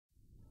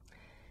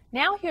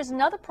Now here's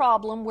another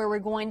problem where we're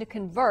going to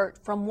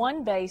convert from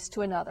one base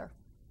to another.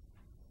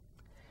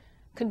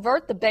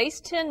 Convert the base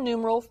 10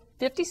 numeral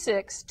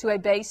 56 to a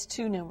base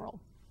 2 numeral.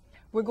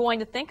 We're going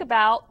to think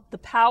about the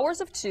powers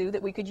of 2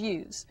 that we could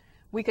use.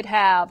 We could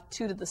have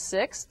 2 to the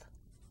 6th,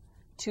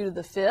 2 to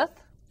the 5th,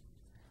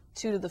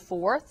 2 to the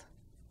 4th,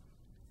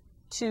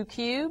 2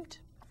 cubed,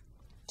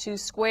 2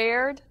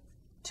 squared,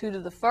 2 to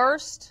the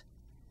 1st,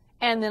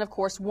 and then of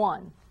course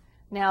 1.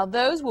 Now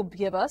those will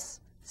give us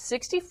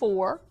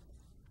 64,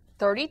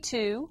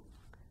 32,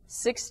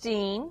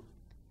 16,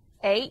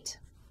 8,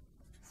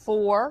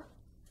 4,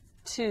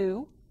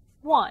 2,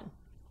 1.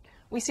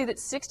 We see that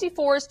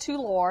 64 is too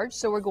large,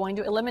 so we're going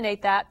to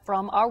eliminate that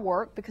from our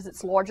work because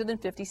it's larger than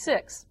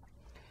 56.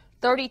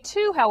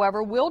 32,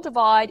 however, will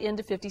divide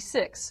into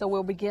 56, so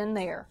we'll begin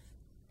there.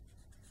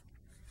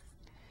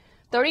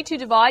 32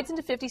 divides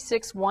into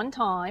 56 one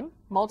time.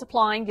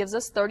 Multiplying gives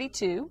us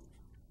 32.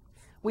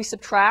 We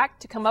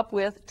subtract to come up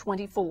with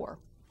 24.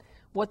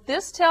 What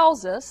this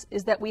tells us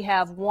is that we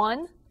have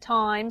 1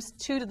 times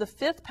 2 to the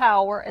 5th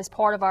power as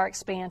part of our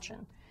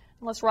expansion.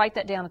 Let's write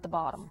that down at the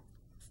bottom.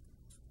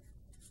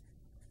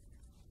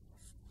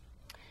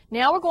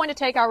 Now we're going to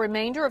take our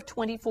remainder of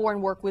 24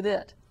 and work with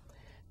it.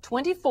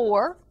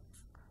 24,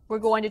 we're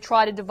going to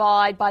try to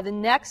divide by the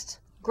next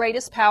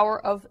greatest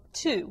power of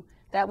 2.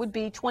 That would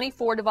be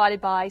 24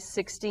 divided by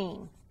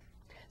 16.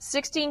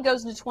 16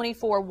 goes into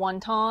 24 one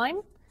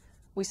time.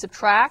 We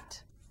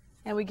subtract,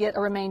 and we get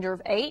a remainder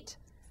of 8.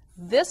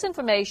 This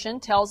information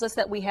tells us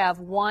that we have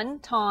 1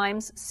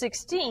 times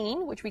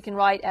 16, which we can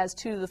write as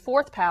 2 to the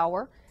 4th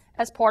power,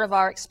 as part of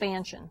our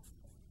expansion.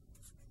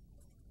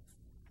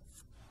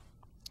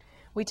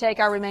 We take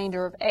our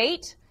remainder of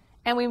 8,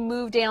 and we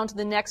move down to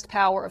the next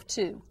power of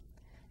 2.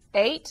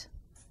 8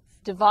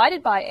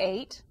 divided by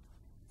 8,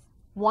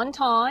 one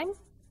time,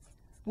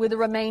 with a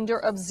remainder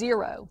of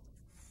 0.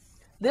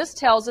 This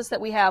tells us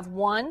that we have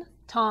 1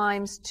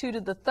 times 2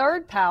 to the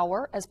 3rd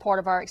power as part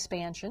of our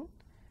expansion.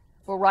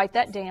 We'll write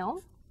that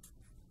down.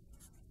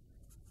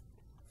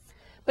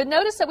 But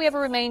notice that we have a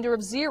remainder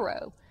of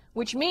 0,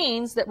 which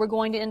means that we're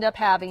going to end up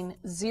having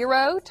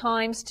 0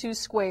 times 2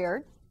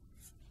 squared,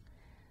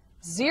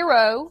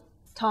 0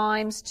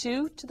 times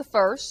 2 to the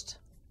 1st,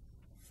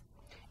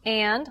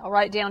 and, I'll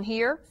write it down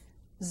here,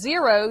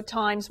 0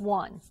 times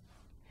 1.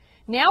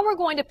 Now we're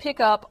going to pick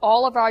up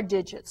all of our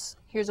digits.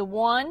 Here's a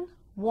 1,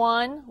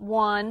 1,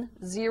 1,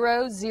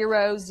 0,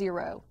 0,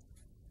 0.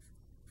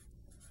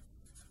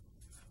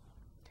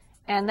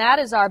 And that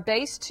is our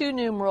base 2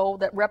 numeral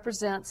that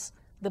represents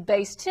the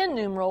base 10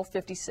 numeral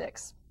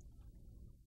 56.